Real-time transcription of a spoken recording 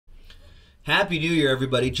Happy New Year,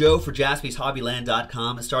 everybody. Joe for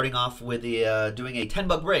JaspysHobbyland.com is starting off with doing a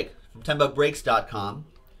 10-buck break from 10buckbreaks.com.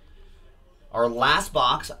 Our last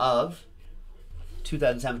box of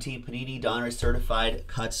 2017 Panini Donruss Certified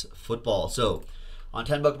Cuts Football. So, on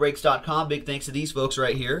 10buckbreaks.com, big thanks to these folks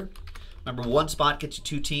right here. Remember, one spot gets you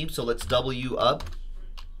two teams, so let's double you up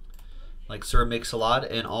like Sir Mix-a-Lot,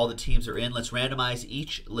 and all the teams are in. Let's randomize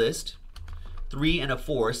each list. 3 and a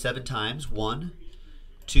 4, 7 times. 1,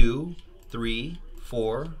 2, 3,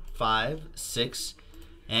 4, 5, 6,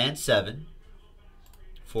 and 7.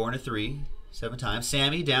 4 and a 3, 7 times.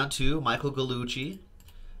 Sammy down to Michael Gallucci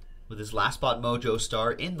with his last spot mojo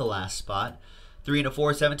star in the last spot. 3 and a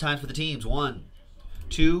 4, 7 times for the teams. 1,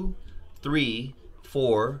 2, 3,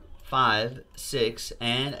 4, 5, 6,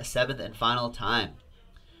 and a 7th and final time.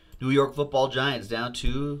 New York Football Giants down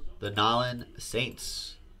to the Nolan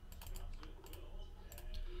Saints.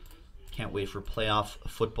 Can't wait for playoff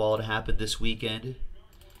football to happen this weekend.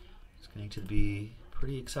 It's going to be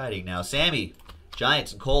pretty exciting now. Sammy,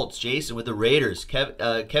 Giants and Colts. Jason with the Raiders.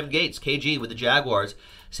 Kevin Gates, KG with the Jaguars.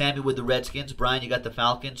 Sammy with the Redskins. Brian, you got the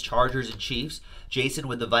Falcons, Chargers, and Chiefs. Jason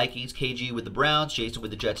with the Vikings. KG with the Browns. Jason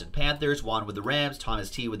with the Jets and Panthers. Juan with the Rams.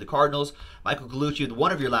 Thomas T with the Cardinals. Michael Gallucci with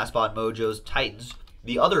one of your last spot mojos, Titans.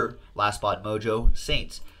 The other last spot mojo,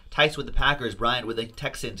 Saints. Tice with the Packers, Brian with the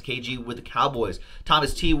Texans, KG with the Cowboys,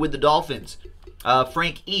 Thomas T with the Dolphins,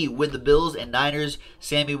 Frank E with the Bills and Niners,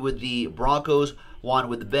 Sammy with the Broncos, Juan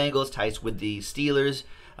with the Bengals, Tice with the Steelers,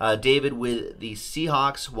 David with the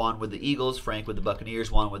Seahawks, Juan with the Eagles, Frank with the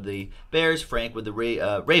Buccaneers, Juan with the Bears, Frank with the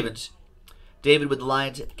Ravens, David with the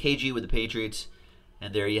Lions, KG with the Patriots,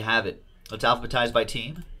 and there you have it. Let's alphabetize by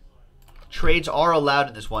team. Trades are allowed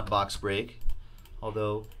in this one box break,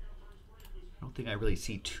 although I don't think I really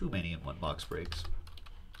see too many in one box breaks.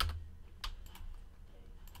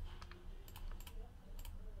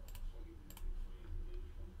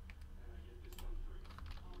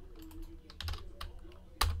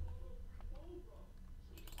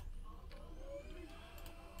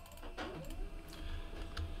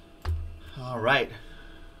 All right.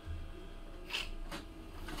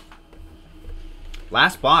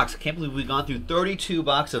 Last box. I can't believe we've gone through 32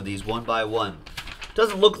 boxes of these one by one.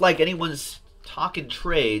 Doesn't look like anyone's talking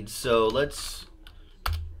trades, so let's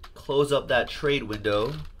close up that trade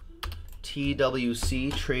window.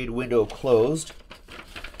 TWC trade window closed.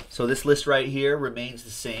 So this list right here remains the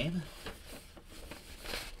same.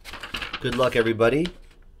 Good luck, everybody.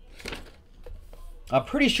 I'm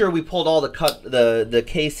pretty sure we pulled all the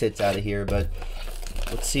case hits out of here, but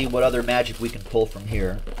let's see what other magic we can pull from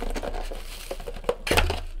here.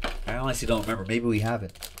 I honestly don't remember. Maybe we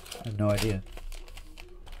haven't. I have no idea.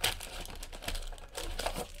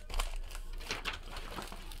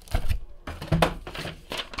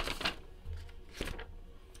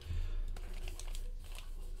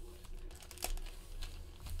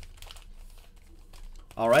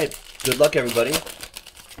 All right. Good luck, everybody.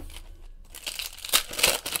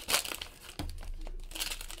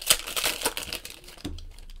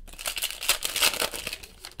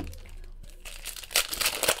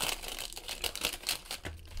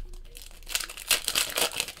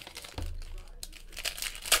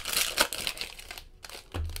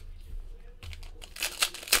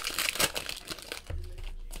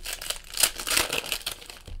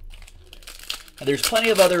 And there's plenty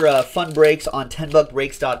of other fun breaks on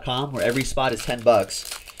 10buckbreaks.com where every spot is 10 bucks.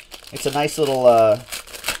 It's a nice little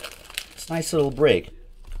break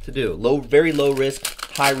to do. Very low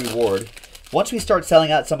risk, high reward. Once we start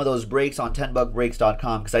selling out some of those breaks on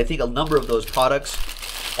 10buckbreaks.com, because I think a number of those products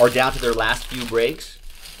are down to their last few breaks.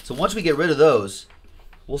 So once we get rid of those,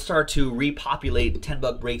 we'll start to repopulate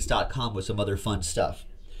 10buckbreaks.com with some other fun stuff.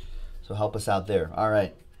 So help us out there. All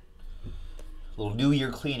right. A little New Year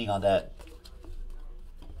cleaning on that.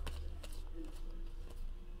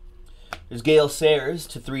 There's Gale Sayers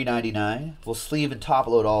to $3.99. We'll sleeve and top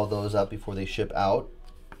load all of those up before they ship out.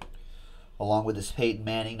 Along with this Peyton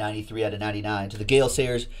Manning, 93 out of 99. To the Gale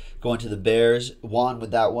Sayers going to the Bears. Juan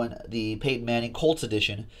with that one. The Peyton Manning Colts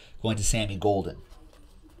edition going to Sammy Golden.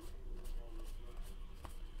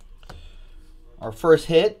 Our first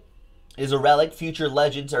hit is a relic. Future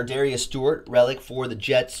Legends are Darius Stewart. Relic for the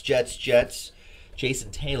Jets.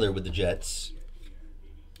 Jason Taylor with the Jets.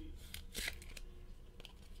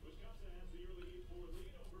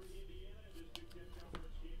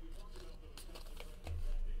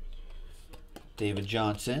 David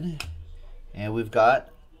Johnson. And we've got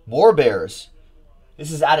more Bears. This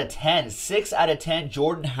is out of 10. 6 out of 10.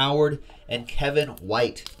 Jordan Howard and Kevin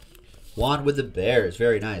White. Juan with the Bears.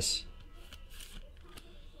 Very nice.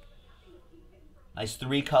 Nice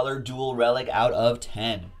 3-color dual relic out of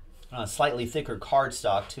 10. Slightly thicker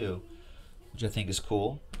cardstock too, which I think is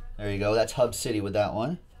cool. There you go. That's Hub City with that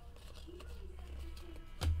one.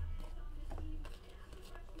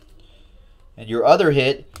 And your other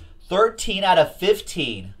hit, 13 out of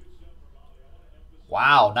 15.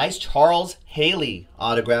 Wow, nice Charles Haley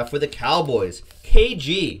autograph for the Cowboys.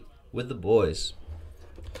 KG with the boys.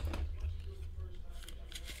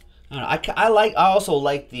 I don't know, I also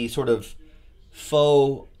like the sort of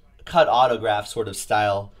faux cut autograph sort of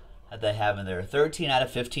style that they have in there. 13 out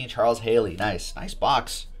of 15, Charles Haley. Nice. Nice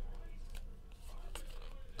box.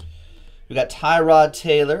 We got Tyrod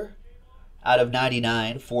Taylor out of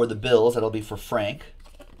 99 for the Bills. That'll be for Frank.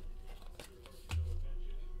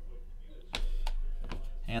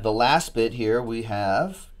 And the last bit here we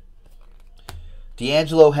have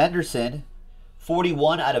D'Angelo Henderson,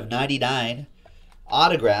 41 out of 99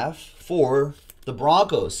 autograph for the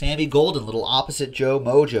Broncos. Sammy Golden, little opposite Joe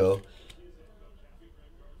Mojo.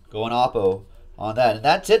 Going oppo on that. And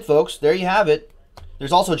that's it, folks. There you have it.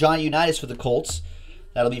 There's also Johnny Unitas for the Colts.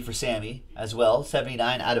 That'll be for Sammy as well.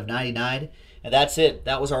 79 out of 99. And that's it.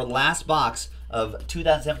 That was our last box of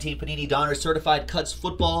 2017 Panini Donruss Certified Cuts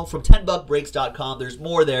Football from 10buckbreaks.com. There's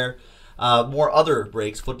more there. More other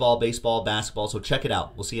breaks. Football, baseball, basketball. So check it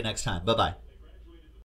out. We'll see you next time. Bye-bye.